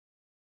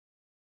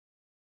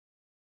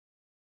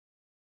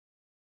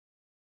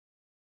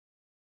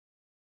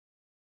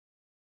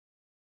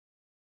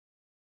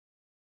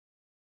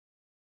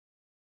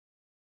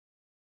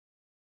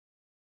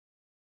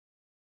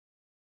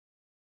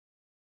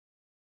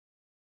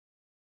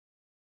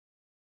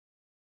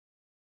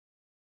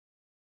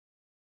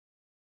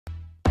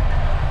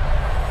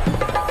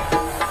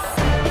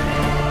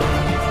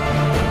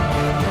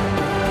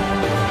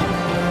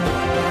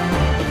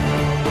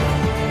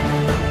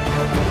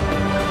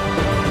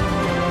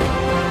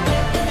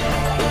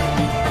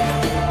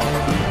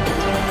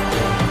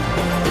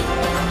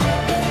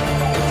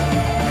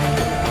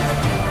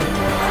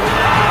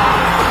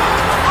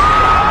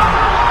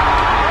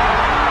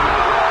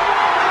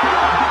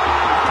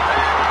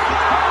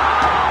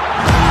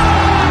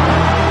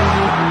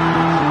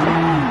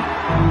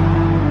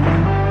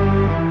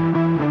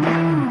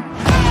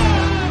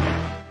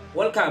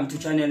Welcome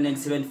to channel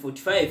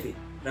 9745.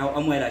 Rao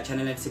amoela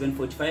channel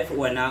 9745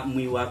 wana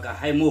muiwaka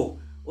haimo.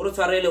 Oro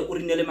tshwarele o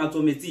rinele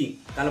matsometsing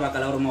ka lebaka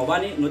la hore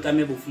maobane no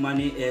tlamme bo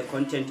fumane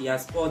content ya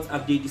sports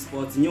update,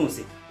 sports news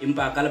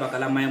empa ka lebaka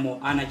la maemo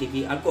ana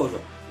ke a qojwa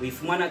o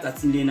ifumana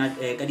tsatsing lena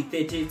ka di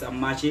 30 tsa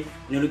March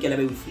ne lokela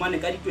be o ifumane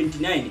ka di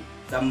 29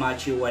 tsa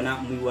March wana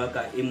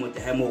muiwaka e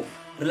motahemo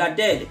re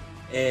latele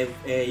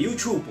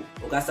YouTube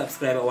o ka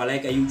subscribe wa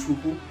like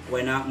YouTube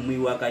wena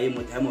muiwaka e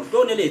motahemo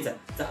to neletsa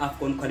tsa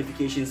AFCON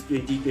qualifications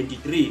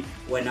 2023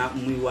 wena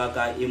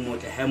muiwaka e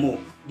motahemo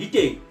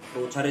diteng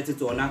o tshwaretse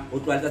tsona o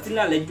tloa letsatsing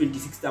la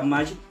 26 tsa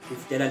March go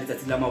fitela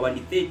letsatsing la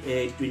mabandi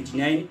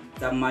 29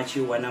 tsa March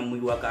wana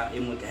muiwaka e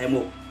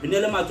motahemo re ne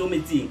le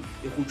matsometsing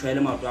e go tshwaele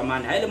maoto a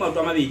mane ha ile maoto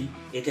a mabedi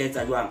e tla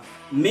etsa jwang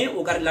mme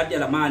o ka re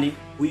latela mane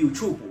go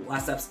YouTube wa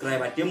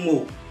subscribe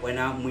temo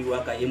wena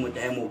muiwaka e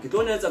motahemo ke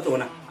tlo neletsa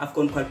tsona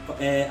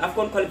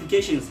AFCON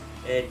qualifications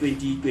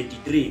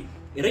 2023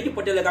 e re ke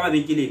potele ka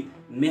mabenkeleng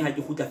mme ha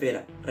ke gutla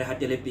fela re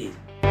hatele pele.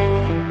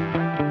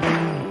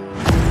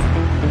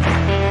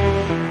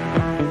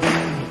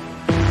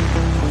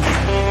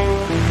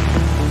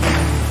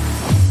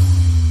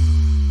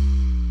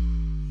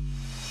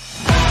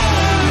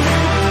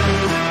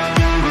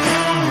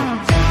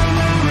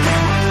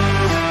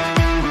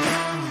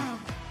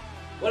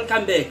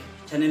 Welcome back,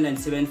 channel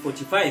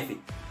 9745.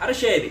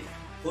 Arshebe,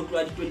 go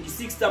tloa di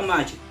 26 tsa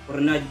March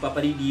gore na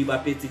dipapadi di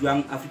bapetse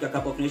jwang Africa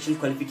Cup of Nations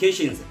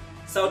qualifications.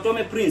 Sao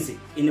Tome Prince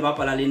e ne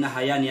bapala le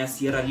naha yane ya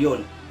Sierra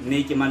Leone,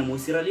 mme ke man mo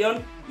Sierra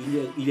Leone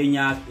ile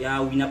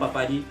ya wina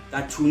papadi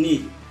ka 2-0.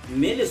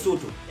 Mme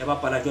Lesotho ya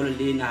bapala jwalo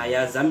le naha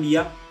ya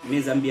Zambia,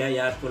 mme Zambia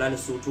ya hlola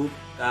Lesotho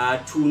ka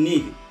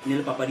 2-0. Ne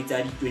le papadi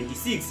tsa di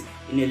 26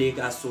 ne le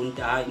ka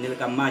Sontaha ne le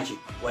ka March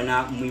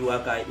wana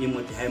muiwaka e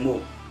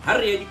motahemo. Ha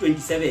re di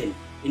 27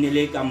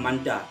 inele ka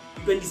Mantaha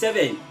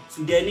 27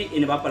 Sudan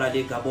ene bapala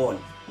le Gabon,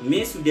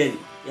 mme Sudan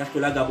ya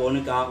hlola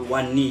Gabon ka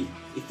 1-0.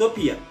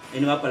 Ethiopia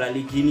ene bapala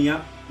le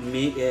Guinea,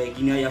 mme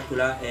Guinea ya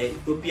hlola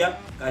Ethiopia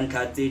ka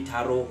ntlha tse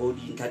tharo ho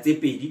di ntlha tse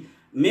pedi.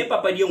 Mme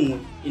papadi nngwe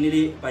ene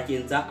le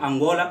pakeng tsa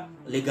Angola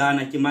le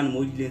Ghana ke man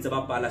mo dileng tsa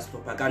bapala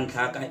sehlopha ka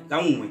ntlha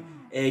ka nngwe.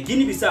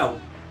 Guinea Bissau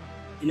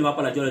ene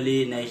bapala jwalo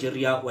le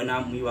Nigeria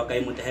wena muiwaka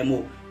e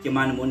motahemo ke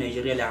man mo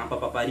Nigeria le hampa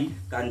papadi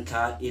ka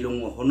ntlha e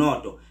lengwe ho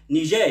noto.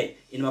 Niger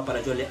ene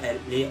bapala jwalo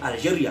le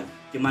Algeria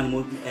ke man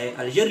mo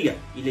Algeria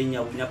ile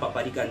nya wina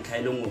papadi ka ntlha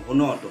e lengwe ho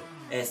noto.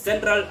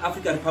 Central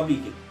African Republic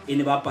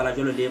ene bapala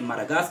jwalo le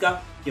Madagascar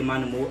ke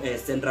man mo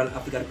Central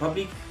African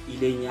Republic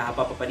ile nya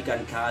hapa papadi ka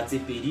ntlha tse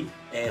pedi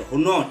ho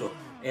noto.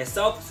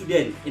 South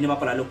Sudan ene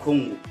bapala le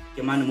Congo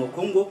ke man mo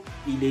Congo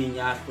ile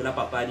nya hlola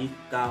papadi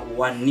ka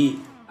 1-0.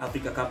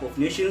 Africa Cup of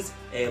Nations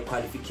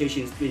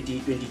qualifications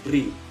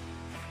 2023.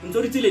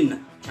 Ntsoritilena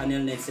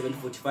channel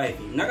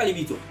 9745 naka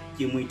lebitso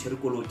ke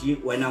Moitherikoloti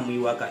wena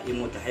muiwaka e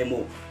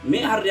motahemo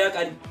mme ha re ya ka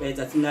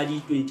tsatsing la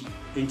di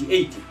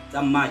 28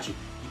 tsa March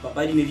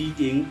dipapadi ne di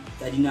teng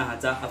tsa dinaha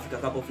tsa Africa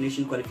Cup of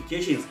Nations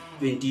qualifications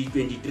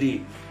 2023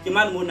 ke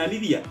man mo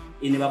Namibia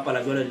ene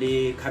bapala jwalo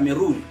le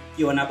Cameroon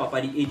ke yona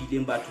papadi e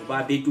dileng batho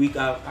ba betwe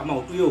ka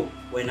maoto yo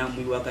wena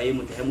muiwaka e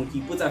motahemo ke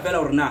ipotsa fela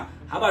hore na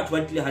ha batho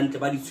ba tlile hantle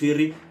ba di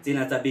tshwere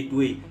tsena tsa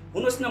betway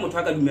hono sina motho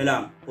a ka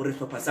dumelang hore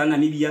hlopha sa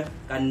Namibia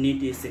ka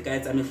nnete se ka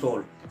etsa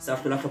mehlolo sa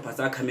hlola hlopha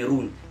sa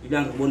Cameroon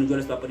ibang re bone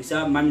jwale sebapadi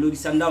sa Mamelodi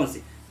Sundowns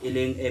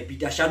eleng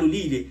Peter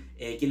Shalulile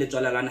ke le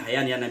tswala la naha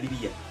ya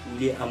Namibia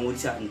ile a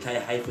ngodisa ntlha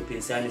ya high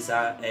potential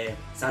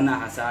sa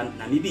naha sa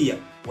Namibia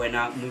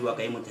wena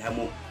muiwaka e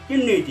motahemo ke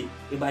nnete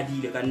e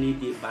badile ka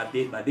nnete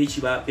ba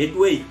betshi ba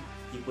betway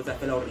ke ipotsa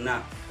fela hore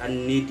na ka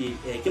nnete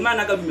ke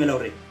mana ka dumela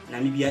hore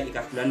Namibia e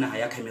ka hlola naha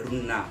ya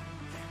Cameroon na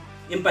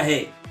empa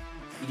he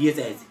di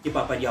etsaetse ke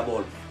papadi ya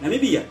bolo.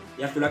 Namibia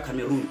ya hlola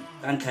Cameroon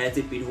ka ntlha ya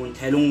tse pedi ho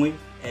ntlha lengwe.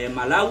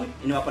 Malawi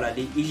ene bapala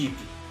le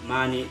Egypt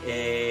mane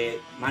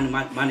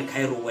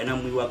Cairo wena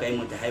muiwaka e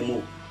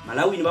motahemo.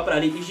 Malawi ene bapala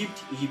le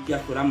Egypt ya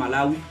hlola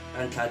Malawi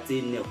ka ntlha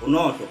tse 4 ho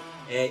noto.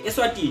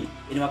 Eswatini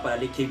ene bapala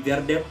le Cape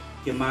Verde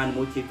ke man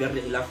mo Cape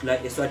Verde ela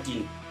hlola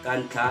Eswatini ka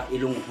ntlha e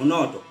lengwe ho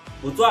noto.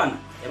 Botswana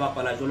e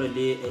bapala jwalo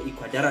le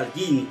Equatorial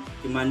Guinea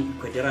ke man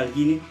Equatorial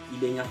Guinea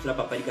ile nya hlola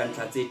papadi ka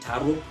ntlha tse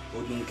tharo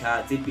ho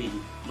dintlha tse pedi.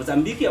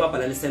 Mozambique e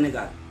bapala le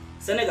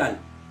Senegal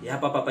ya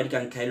papadi ka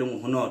ntlha e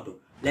lengwe ho noto.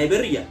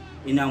 Liberia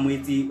ina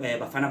moetsi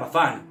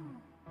bafana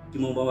ke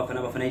mo ba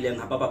bafana ile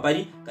nga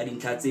papadi ka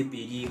dintlha tse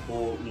pedi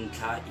ho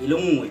ntlha e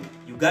lengwe.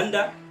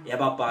 Uganda ya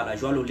bapala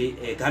jwalo le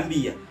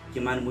Gambia ke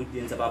man mo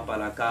diteng tsa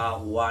bapala ka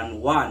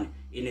 1-1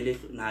 ene le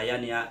na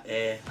yane ya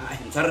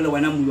ntshwarele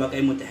wena muiwaka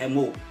e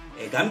motahemo.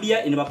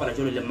 Gambia ene bapala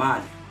jwalo le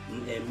Mali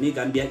mme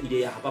Gambia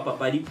ile ya hapa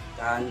papadi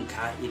ka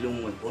ntlha e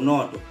lengwe ho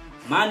noto.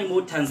 Mane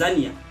mo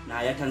Tanzania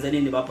na ya Tanzania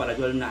ene bapala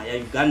jwalo na ya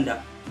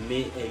Uganda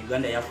mme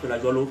Uganda ya hlola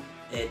jwalo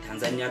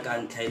Tanzania ka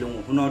ntlha e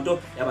lengwe ho noto.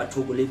 Ya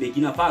Bathogo le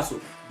Burkina Faso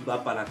di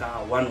bapala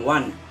ka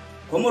 1-1.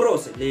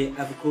 Comoros le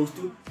Ivory Coast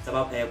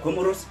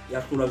Comoros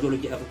ya hlola jwalo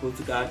ke Ivory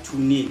Coast ka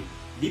 2-0.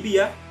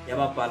 Libya ya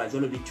bapala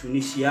jwalo le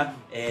Tunisia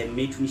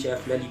mme Tunisia ya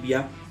hlola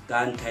Libya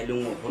ka ntlha e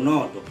lengwe ho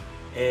noto.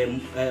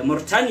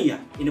 Mauritania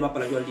ine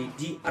bapala jwa le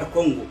DR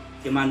Congo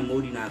ke man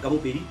mo dina ka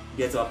bobedi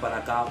di etsa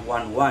bapala ka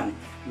 1-1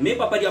 mme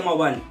papadi ya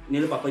maobane ne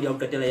le papadi ya go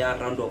qetela ya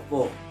round of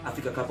 4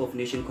 Africa Cup of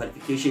Nations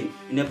qualification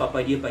ine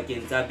papadi e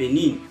pakeng tsa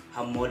Benin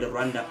ha mmoho le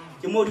Rwanda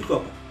ke mo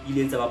dihlopha di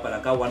ile tsa bapala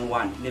ka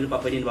 1-1 ne le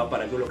papadi ne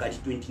bapala jolo ka di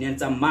 29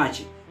 tsa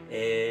March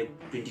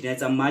 29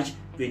 tsa March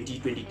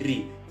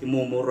 2023 ke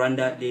mo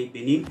Rwanda le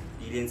Benin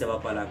di ile tsa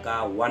bapala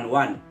ka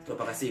 1-1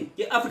 hlopha ka seng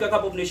ke Africa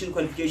Cup of Nations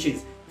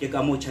qualifications ke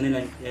ka mo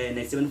channel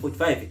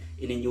 9745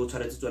 ene nyo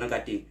tshwaretse tsona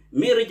ka teng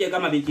mme re ke ka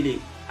mabekeleng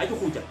ha ke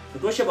kgutla re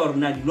tlo sheba hore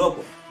na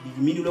diloko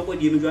di loko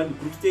di eme jwang di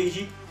group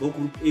stage go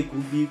group A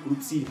group B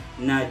group C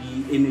na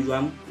di eme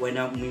jwang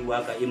wena mui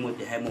wa ka e mo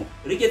te hemo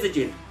re ke tse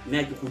tjena mme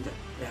ha ke kgutla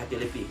re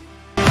hatele pele.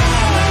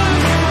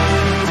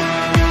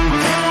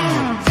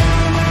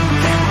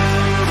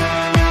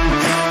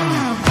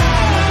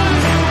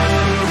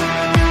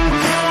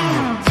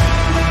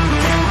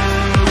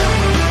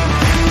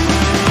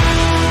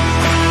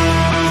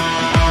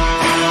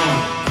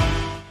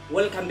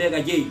 Welcome back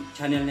again,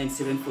 channel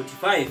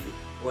 9745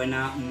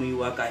 wena mui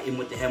wa ka e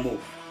mo te hemo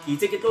ki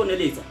itse ke tlo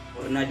neletsa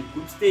hore na di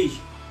group stage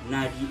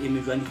na di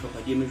eme jwang di hlopha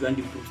di eme jwang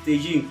di group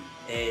staging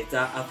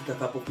tsa Africa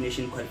Cup of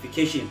Nations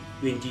qualification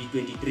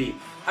 2023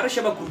 ha re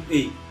sheba group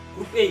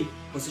A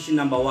position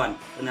number 1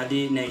 re na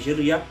le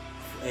Nigeria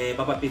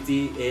ba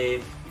bapetse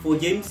 4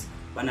 games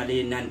ba na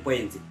le 9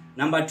 points.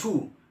 Number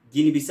 2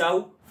 Guinea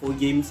Bissau 4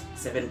 games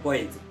 7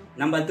 points.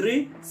 Number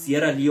 3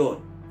 Sierra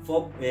Leone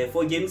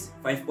 4 games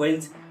 5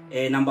 points.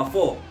 Number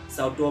 4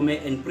 Sao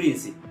Tome and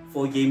Prince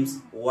 4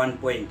 games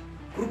 1 point.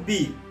 Group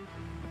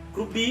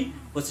B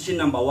position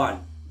number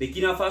 1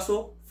 Burkina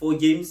Faso 4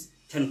 games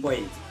 10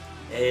 points.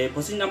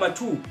 Position number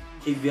 2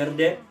 Cape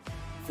Verde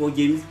 4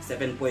 games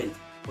 7 points.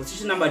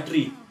 Position number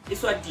 3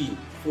 Eswatini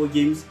 4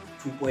 games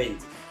 2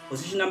 points.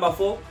 Position number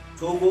 4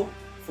 Togo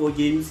 4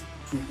 games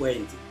 2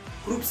 points.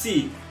 Group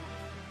C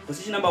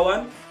position number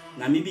 1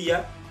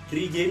 Namibia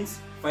 3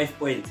 games 5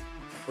 points.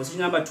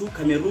 Position number 2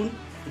 Cameroon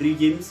 3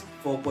 games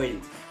 4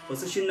 points.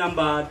 Position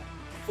number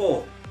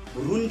 4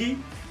 Burundi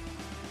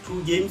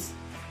 2 games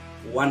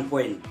 1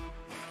 point.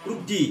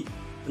 Group D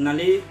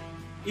Renale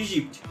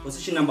Egypt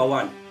position number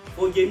 1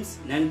 4 games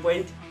 9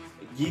 points.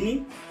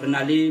 Guinea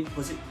Renale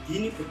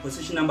Guinea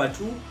position number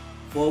 2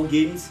 4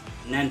 games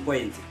 9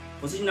 points.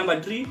 Position number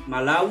 3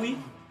 Malawi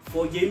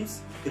 4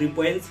 games 3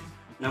 points.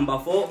 Number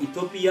 4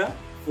 Ethiopia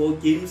 4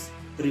 games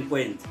 3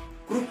 points.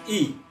 Group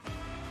E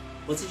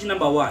position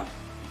number 1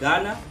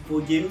 Ghana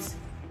 4 games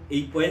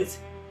 8 points.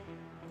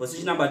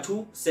 Position number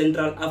 2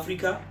 Central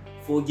Africa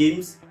 4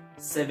 games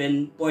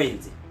 7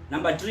 points.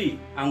 Number 3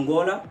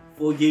 Angola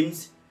 4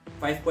 games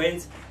 5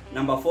 points.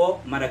 Number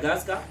 4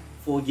 Madagascar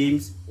 4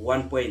 games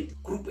 1 point.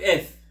 Group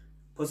F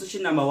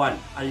position number 1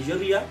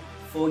 Algeria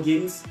 4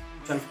 games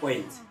 12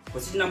 points.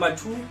 Position number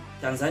 2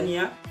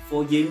 Tanzania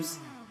 4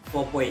 games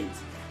 4 points.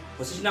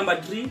 Position number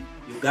 3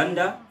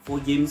 Uganda 4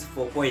 games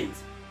 4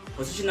 points.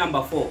 Position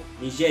number 4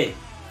 Niger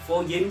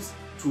 4 games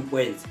 2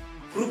 points.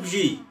 Group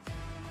G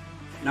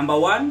number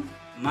 1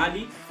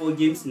 Mali 4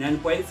 games 9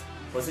 points.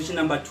 Position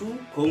number 2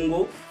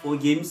 Congo 4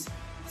 games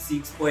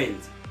 6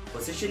 points.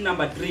 Position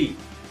number 3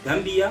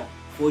 Gambia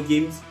 4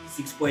 games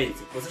 6 points.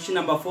 Position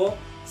number 4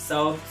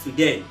 South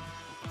Sudan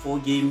 4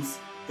 games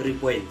 3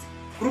 points.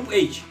 Group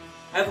H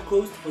Ivory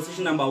Coast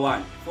position number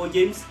 1 4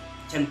 games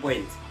 10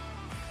 points.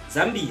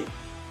 Zambia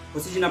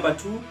position number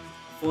 2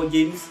 4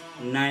 games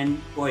 9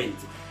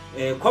 points.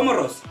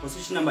 Comoros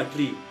position number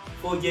 3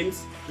 4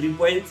 games 3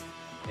 points.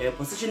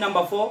 Position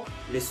number 4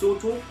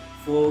 Lesotho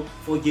 4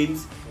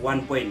 games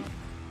 1 point.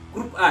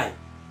 Group I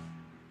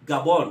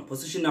Gabon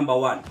position number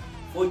 1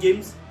 4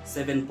 games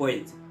 7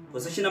 points.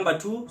 Position number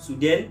 2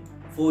 Sudan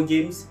 4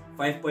 games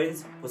 5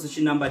 points.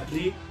 Position number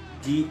 3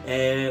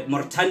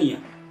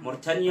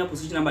 Mauritania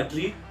position number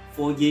 3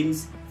 4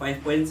 games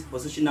 5 points.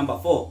 Position number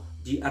 4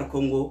 DR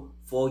Congo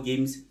 4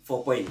 games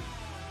 4 points.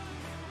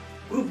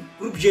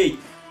 Group J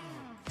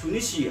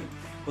Tunisia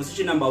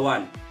position number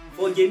 1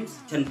 4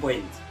 games 10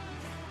 points.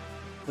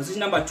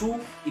 Position number 2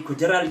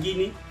 Equatorial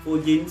Guinea 4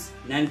 games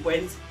 9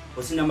 points.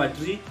 Position number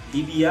 3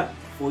 Libya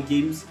 4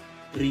 games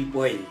 3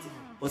 points.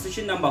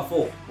 Position number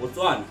 4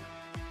 Botswana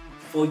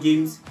 4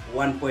 games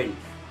 1 point.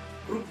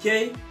 Group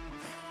K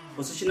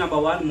position number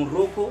 1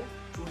 Morocco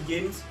 2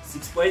 games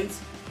 6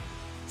 points.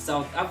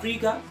 South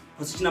Africa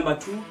position number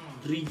 2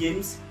 3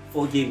 games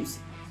 4 games.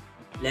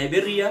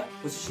 Liberia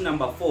position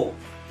number 4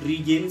 3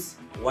 games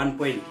 1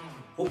 point.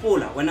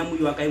 Hopola wana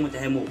mui wa ka e mo te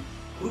hemo.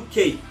 Group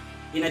K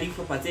ina di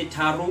hlopha tse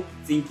tharo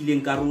tse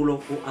nkileng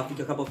karolo go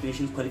Africa Cup of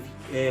Nations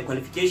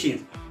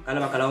qualifications ka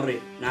lebaka la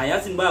hore na ya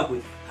Zimbabwe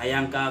ha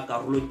yanka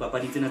karolo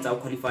dipapadi tsena tsa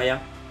qualifier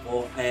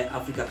for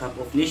Africa Cup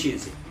of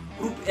Nations.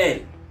 Group L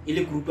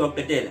ile group ya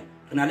qetela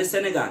re na le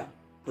Senegal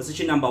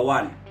position number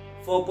 1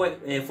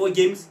 4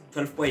 games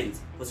 12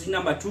 points. Position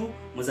number 2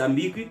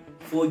 Mozambique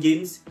 4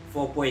 games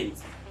 4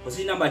 points.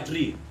 Position number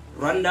 3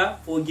 Rwanda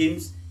 4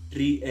 games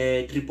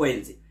 3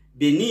 points.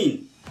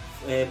 Benin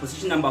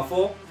position number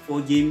 4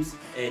 4 games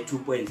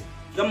 2 points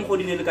ka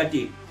mokgodine le ka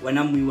teng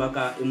wena mmui wa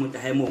ka e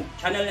motahaemong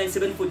channel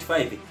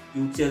 9745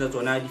 you tsetsa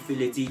tsona di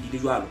feletse di le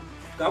jwalo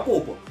ka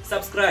kopo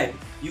subscribe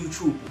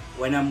YouTube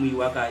wena mmui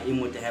wa ka e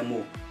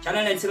motahaemong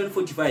channel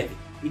 9745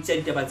 e tsa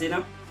ditaba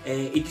tsena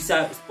e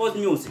tlisa sports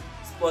news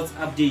sports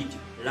update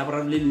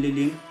laboraro le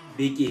leng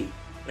bekeng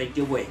right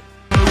away.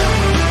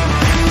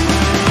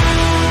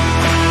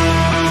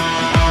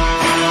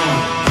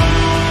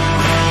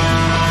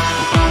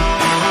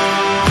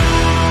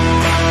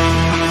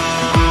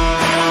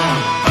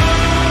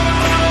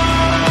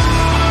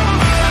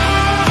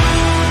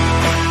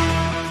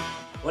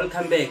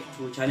 Welcome back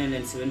to channel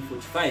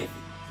 9745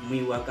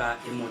 mmui wa ka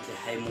e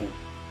motahaemong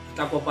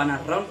tla kopana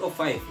round of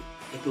 5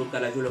 e tlo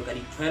kala jolo ka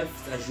di 12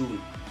 tsa June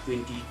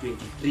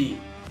 2023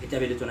 e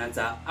tabele tsona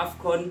tsa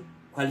AFCON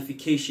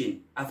qualification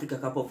Africa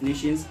Cup of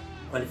Nations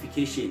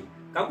qualification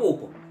ka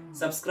kopo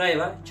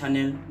subscriber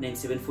channel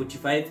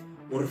 9745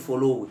 or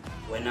follow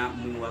wena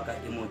mmui wa ka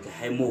e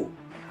motahaemong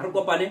ha re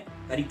kopane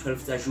ka di 12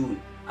 tsa June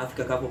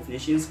Africa Cup of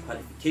Nations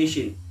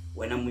qualification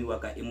wena mmui wa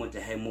ka e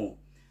motahaemong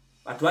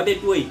batho ba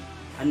betwe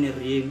hanne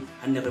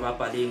re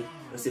bapaleng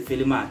re se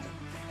fele matla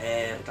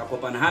re tla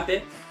kopana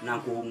hape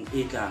nakong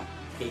e tlang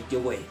ke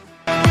iteboe.